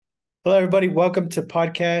Hello, everybody. Welcome to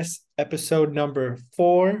podcast episode number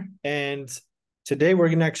 4. And today we're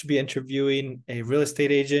going to actually be interviewing a real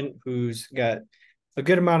estate agent who's got a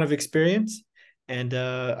good amount of experience. And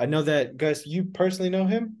I know that, Gus, you personally know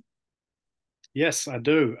him. Yes, I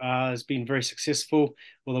do. It's been very successful,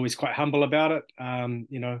 although he's quite humble about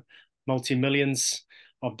it. Multi-millions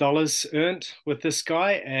of dollars earned with this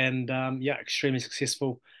guy, and yeah, extremely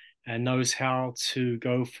successful, and knows how to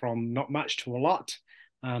go from not much to a lot.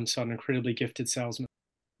 So an incredibly gifted salesman.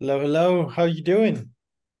 Hello, hello. How you doing?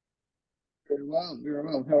 Very well, very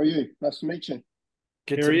well. How are you? Nice to meet you.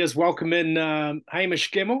 Good Here to he is. Welcome in,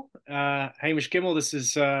 Hamish Gimmel. Hamish Gimmel. This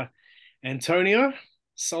is Antonio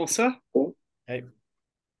Salsa. Cool. Hey,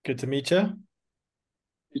 good to meet you.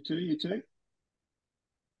 You too, you too.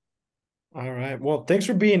 All right. Well, thanks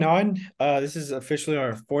for being on. This is officially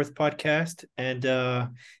our 4th podcast,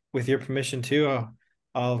 and with your permission too,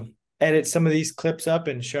 I'll edit some of these clips up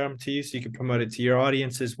and share them to you so you can promote it to your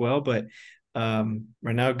audience as well. But right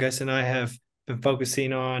now, Gus and I have been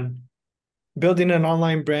focusing on building an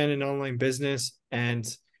online brand and online business, and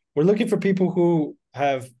we're looking for people who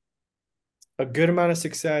have a good amount of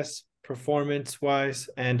success performance wise.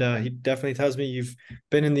 And he definitely tells me you've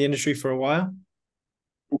been in the industry for a while.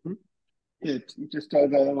 hmm Yeah, just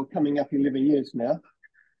over coming up 11 years now.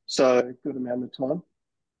 So good amount of time.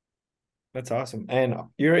 That's awesome. And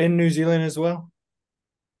you're in New Zealand as well?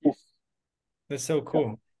 Yes. That's so Yep.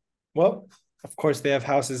 cool. Well, of course, they have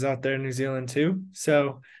houses out there in New Zealand too.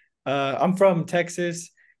 So I'm from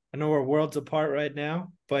Texas. I know we're worlds apart right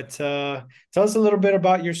now, but tell us a little bit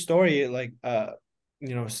about your story, like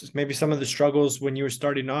maybe some of the struggles when you were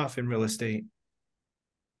starting off in real estate.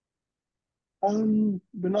 When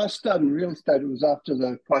I started in real estate, it was after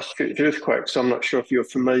the Christchurch earthquake. So I'm not sure if you're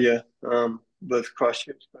familiar with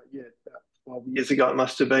Christchurch, but yeah, about 12 years ago, it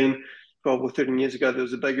must have been 12 or 13 years ago, there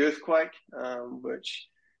was a big earthquake, which,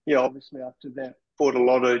 yeah, obviously after that, brought a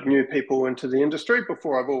lot of new people into the industry.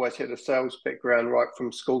 Before, I've always had a sales background right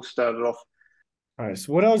from school, started off. All right.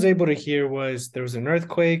 So what I was able to hear was there was an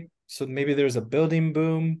earthquake, so maybe there was a building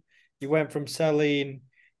boom. You went from selling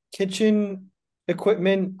kitchen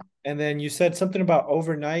equipment, and then you said something about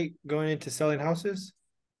overnight going into selling houses.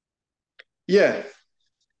 Yeah,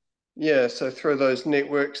 yeah. So through those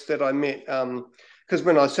networks that I met, because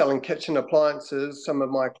when I was selling kitchen appliances, some of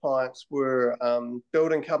my clients were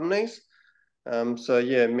building companies. So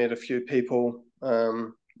yeah, met a few people.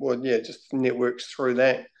 Well, yeah, just networks through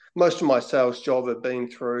that. Most of my sales job have been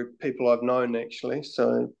through people I've known actually.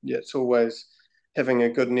 So yeah, it's always having a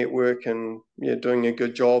good network and yeah, doing a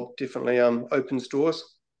good job definitely opens doors.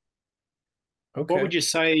 What Okay. would you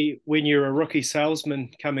say when you're a rookie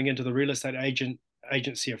salesman coming into the real estate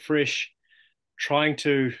agency afresh, trying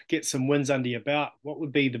to get some wins under your belt? What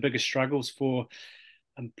would be the biggest struggles for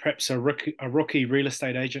perhaps a rookie real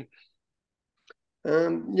estate agent?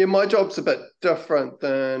 Yeah, my job's a bit different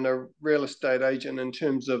than a real estate agent in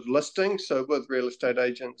terms of listings. So with real estate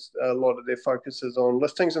agents, a lot of their focus is on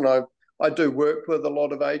listings, and I do work with a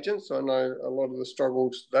lot of agents. So I know a lot of the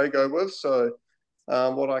struggles they go with. So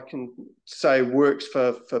what I can say works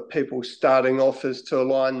for people starting off is to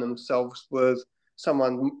align themselves with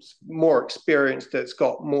someone more experienced that's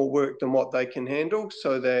got more work than what they can handle,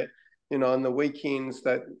 so that on the weekends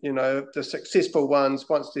that the successful ones,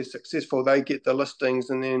 once they're successful, they get the listings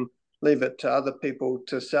and then leave it to other people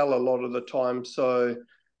to sell a lot of the time. So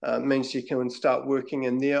it means you can start working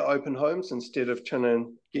in their open homes instead of trying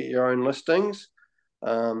to get your own listings.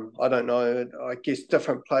 I don't know. I guess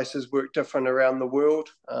different places work different around the world,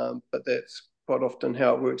 but that's quite often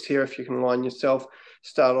how it works here. If you can align yourself,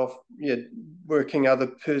 start off, yeah, working other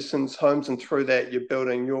person's homes, and through that you're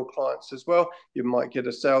building your clients as well. You might get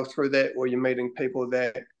a sale through that, or you're meeting people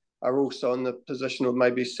that are also in the position of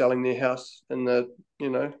maybe selling their house in the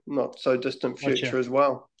not so distant future Gotcha. as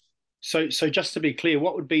well. So just to be clear,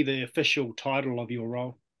 what would be the official title of your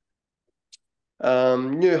role?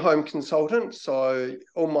 New home consultant. So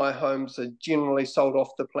all my homes are generally sold off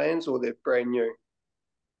the plans or they're brand new.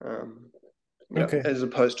 Um, yeah, Okay. as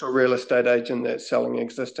opposed to a real estate agent that's selling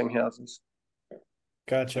existing houses.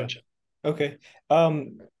 Gotcha. Gotcha. Okay.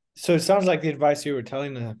 Um, so it sounds like the advice you were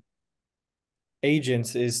telling the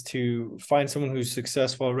agents is to find someone who's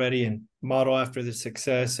successful already and model after the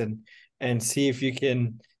success and see if you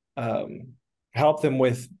can um, help them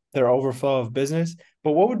with their overflow of business.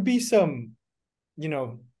 But what would be some, you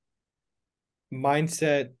know,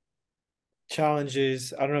 mindset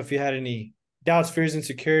challenges? I don't know if you had any doubts, fears,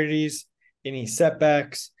 insecurities, any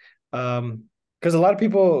setbacks. Because a lot of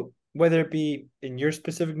people, whether it be in your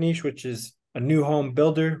specific niche, which is a new home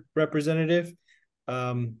builder representative,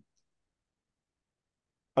 um,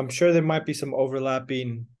 I'm sure there might be some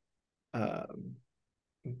overlapping, um,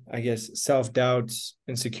 I guess, self doubts,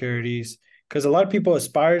 insecurities, because a lot of people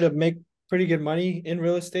aspire to make pretty good money in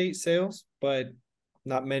real estate sales, but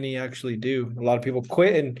not many actually do. A lot of people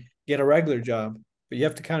quit and get a regular job, but you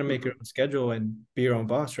have to kind of make your own schedule and be your own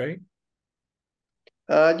boss, right?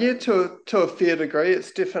 Yeah, to a fair degree,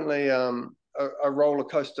 it's definitely a roller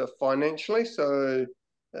coaster financially. So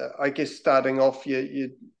I guess starting off,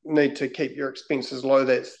 you need to keep your expenses low,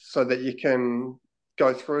 so that you can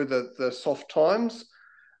go through the soft times.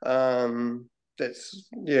 That's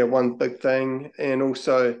one big thing, and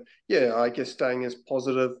also I guess staying as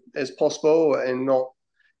positive as possible and not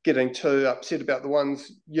getting too upset about the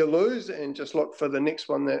ones you lose, and just look for the next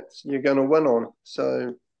one that you're going to win on.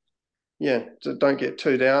 So don't get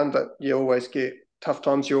too down, but you always get tough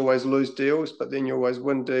times. You always lose deals, but then you always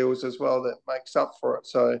win deals as well. That makes up for it.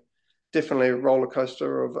 So definitely a roller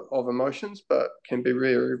coaster of emotions, but can be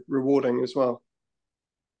really rewarding as well.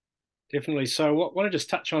 Definitely. So, I want to just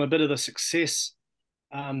touch on a bit of the success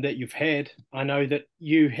that you've had. I know that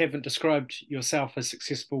you haven't described yourself as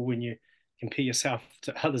successful when you compare yourself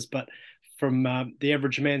to others, but from the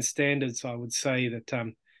average man's standards, I would say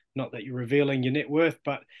that not that you're revealing your net worth,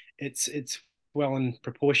 but it's well in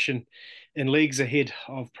proportion, in leagues ahead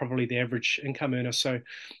of probably the average income earner. So,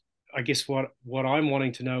 I guess what I'm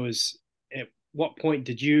wanting to know is, at what point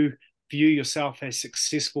did you view yourself as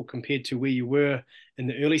successful compared to where you were in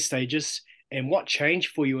the early stages, and what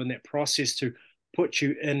changed for you in that process to put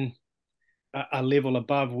you in a level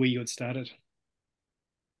above where you had started?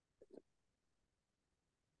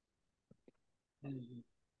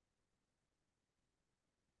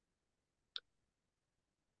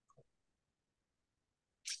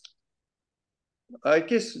 I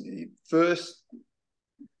guess first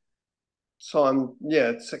time,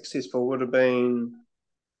 successful would have been,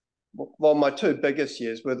 well, my two biggest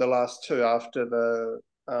years were the last two after the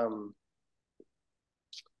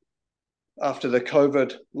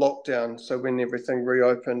COVID lockdown. So when everything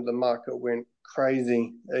reopened, the market went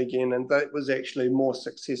crazy again, and that was actually more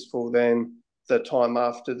successful than the time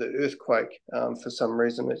after the earthquake. For some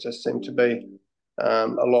reason, it just seemed to be a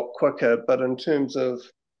lot quicker. But in terms of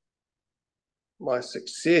my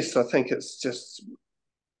success, I think it's just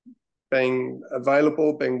being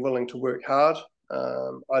available, being willing to work hard.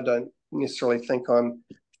 I don't necessarily think I'm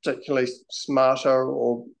particularly smarter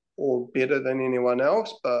or better than anyone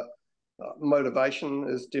else, but motivation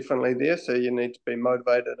is definitely there. So you need to be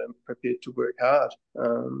motivated and prepared to work hard.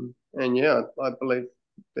 I believe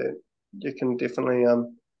that you can definitely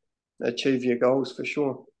achieve your goals for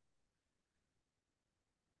sure.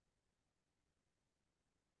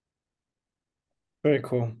 Very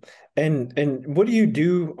cool. And what do you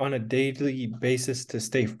do on a daily basis to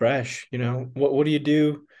stay fresh? What do you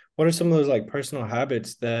do? What are some of those like personal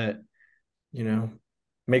habits that, you know,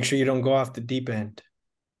 make sure you don't go off the deep end?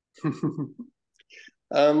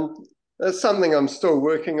 That's something I'm still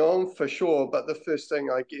working on for sure. But the first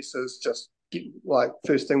thing I guess is just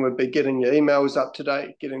first thing would be getting your emails up to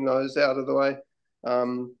date, getting those out of the way.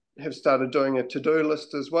 Have started doing a to-do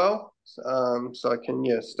list as well, so I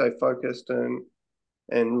can stay focused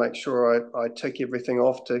and make sure I tick everything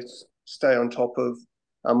off to stay on top of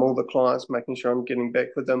all the clients, making sure I'm getting back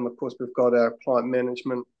with them. Of course, we've got our client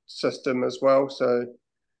management system as well, so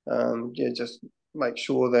just make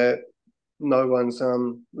sure that no one's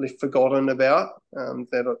left forgotten about,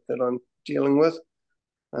 that I'm dealing with.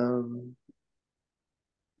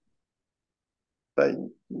 But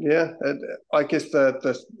I guess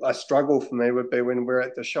the a struggle for me would be when we're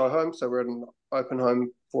at the show home. So we're at an open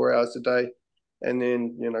home 4 hours a day, and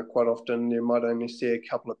then quite often you might only see a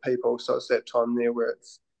couple of people. So it's that time there where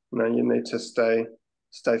it's you need to stay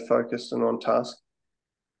focused and on task.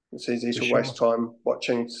 It's easy For to waste sure. time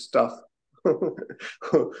watching stuff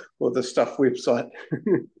or the stuff website.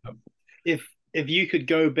 If you could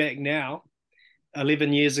go back now,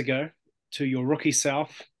 11 years ago, to your rookie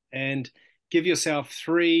self and give yourself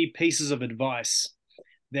three pieces of advice,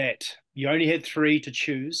 that you only had three to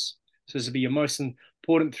choose. So this would be your most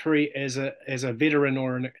important three as a veteran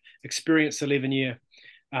or an experienced 11-year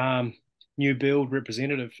new build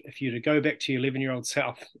representative. If you were to go back to your 11-year-old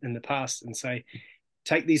self in the past and say,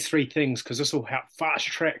 take these three things because this will help fast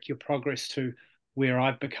track your progress to where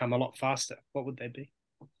I've become a lot faster, what would they be?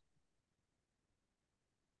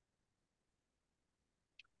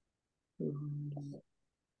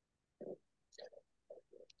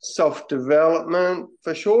 Self-development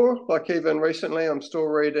for sure. Like even recently, I'm still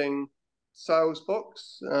reading sales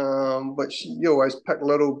books, which you always pick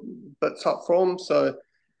little bits up from. So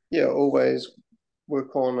always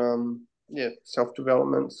work on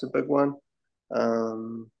self-development's a big one.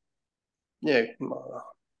 Yeah,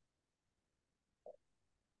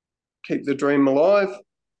 keep the dream alive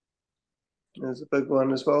is a big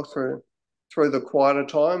one as well through the quieter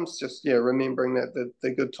times. Just remembering that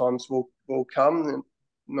the good times will come, and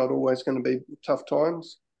not always going to be tough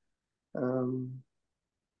times. And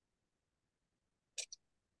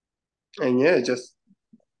just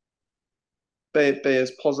be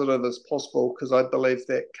as positive as possible, because I believe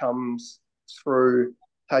that comes through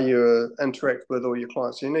how you interact with all your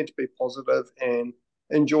clients. So you need to be positive and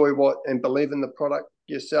enjoy and believe in the product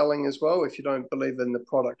you're selling as well. If you don't believe in the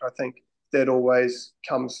product, I think that always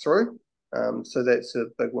comes through. So that's a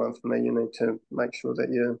big one for me. You need to make sure that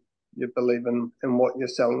you believe in what you're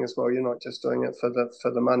selling as well. You're not just doing it for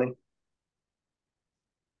the money.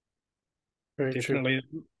 Very Definitely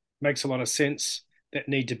true. Makes a lot of sense. That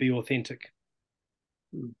need to be authentic.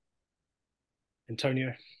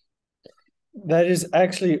 Antonio? That is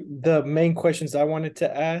actually the main questions I wanted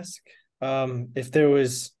to ask. If there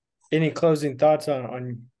was any closing thoughts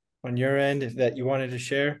on your end, if that you wanted to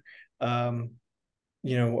share. We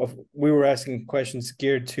were asking questions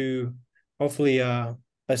geared to hopefully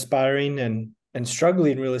aspiring and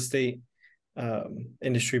struggling real estate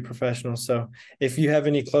industry professionals. So if you have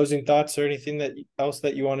any closing thoughts or anything else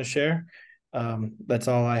that you want to share, that's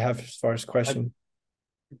all I have as far as question.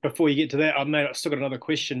 Before you get to that, I've still got another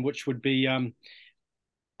question, which would be, I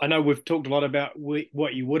know we've talked a lot about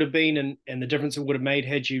what you would have been and the difference it would have made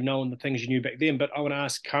had you known the things you knew back then. But I want to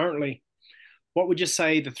ask currently, what would you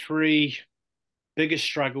say the 3 biggest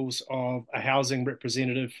struggles of a housing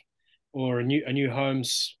representative or a new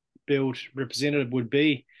homes build representative would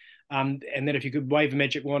be? And then if you could wave a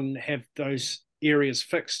magic wand and have those areas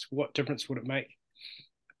fixed, what difference would it make?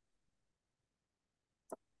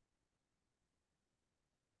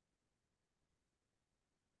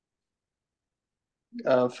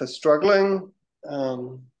 For struggling,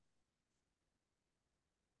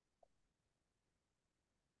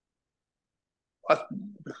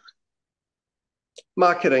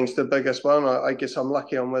 marketing's the biggest one. I guess I'm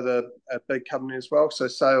lucky I'm with a big company as well. So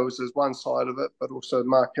sales is one side of it, but also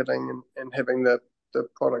marketing and having the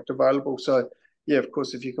product available. So yeah, of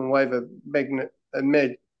course, if you can wave a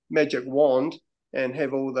magic wand and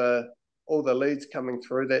have all the leads coming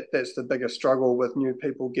through, that's the biggest struggle with new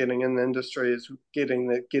people getting in the industry, is getting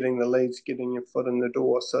the leads, getting your foot in the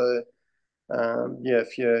door. So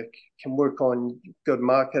if you can work on good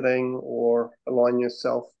marketing or align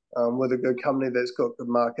yourself with a good company that's got good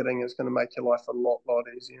marketing, it's going to make your life a lot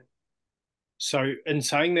easier. So in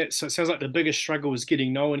saying that, so it sounds like the biggest struggle is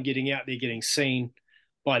getting known, getting out there, getting seen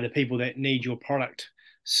by the people that need your product.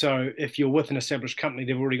 So if you're with an established company,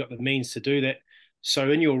 they've already got the means to do that.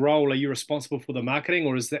 So in your role, are you responsible for the marketing,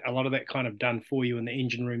 or is that a lot of that kind of done for you in the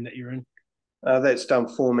engine room that you're in? That's done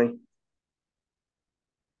for me.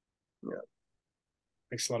 Yeah.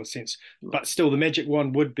 Makes a lot of sense. But still, the magic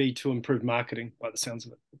wand would be to improve marketing, by the sounds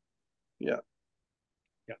of it. Yeah.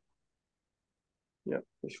 Yeah. Yeah,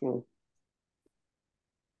 for sure.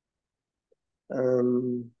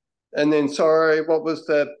 And then, sorry, what was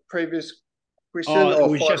the previous question?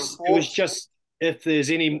 It was just if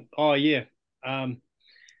there's any.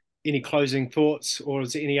 Any closing thoughts, or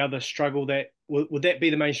is there any other struggle that would that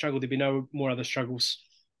be the main struggle? There'd be no more other struggles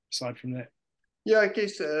aside from that. Yeah, I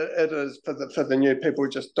guess it is for the new people.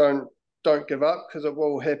 Just don't give up, because it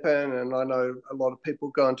will happen. And I know a lot of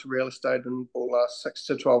people go into real estate and for the last 6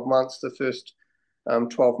 to 12 months, the first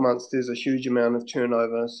 12 months, there's a huge amount of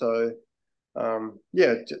turnover. So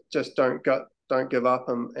just don't give up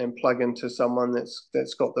and plug into someone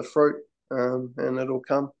that's got the fruit, and it'll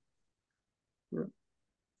come. Yeah.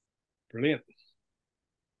 Brilliant.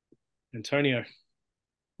 Antonio.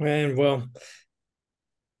 Man, well,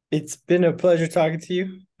 it's been a pleasure talking to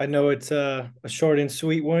you. I know it's a short and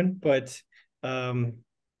sweet one, but I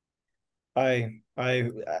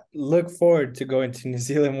look forward to going to New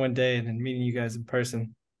Zealand one day and meeting you guys in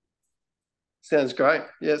person. Sounds great.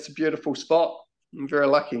 Yeah, it's a beautiful spot. I'm very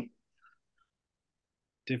lucky.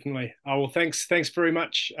 Definitely. Oh, well, thanks very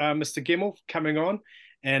much, Mr. Gemmell, for coming on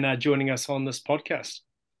and joining us on this podcast.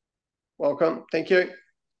 Welcome. Thank you.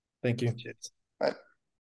 Thank you. Cheers. Bye.